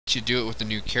let you do it with a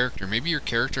new character. Maybe your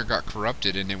character got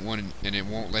corrupted and it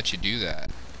won't let you do that.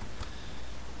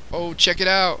 Oh, check it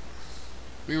out.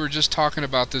 We were just talking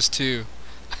about this too.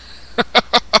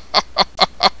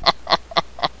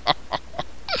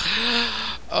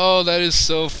 Oh, that is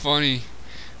so funny.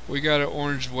 We got an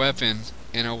orange weapon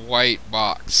in a white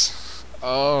box.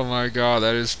 Oh my god,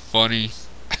 that is funny.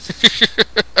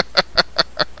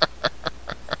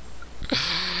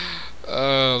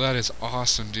 Oh, that is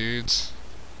awesome, dudes.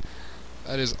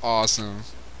 That is awesome.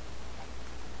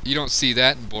 You don't see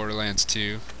that in Borderlands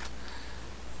 2.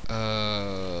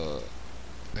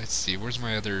 Let's see. Where's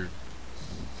my other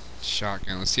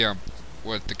shotgun? Let's see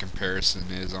what the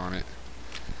comparison is on it.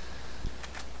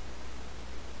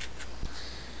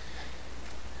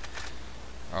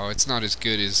 Oh, it's not as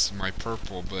good as my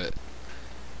purple,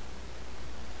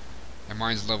 and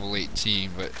mine's level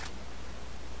 18, but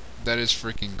that is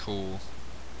freaking cool.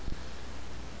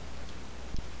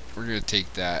 We're gonna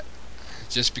take that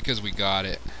just because we got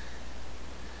it.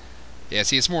 Yeah,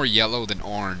 see, it's more yellow than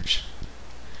orange.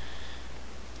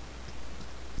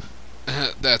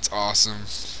 That's awesome.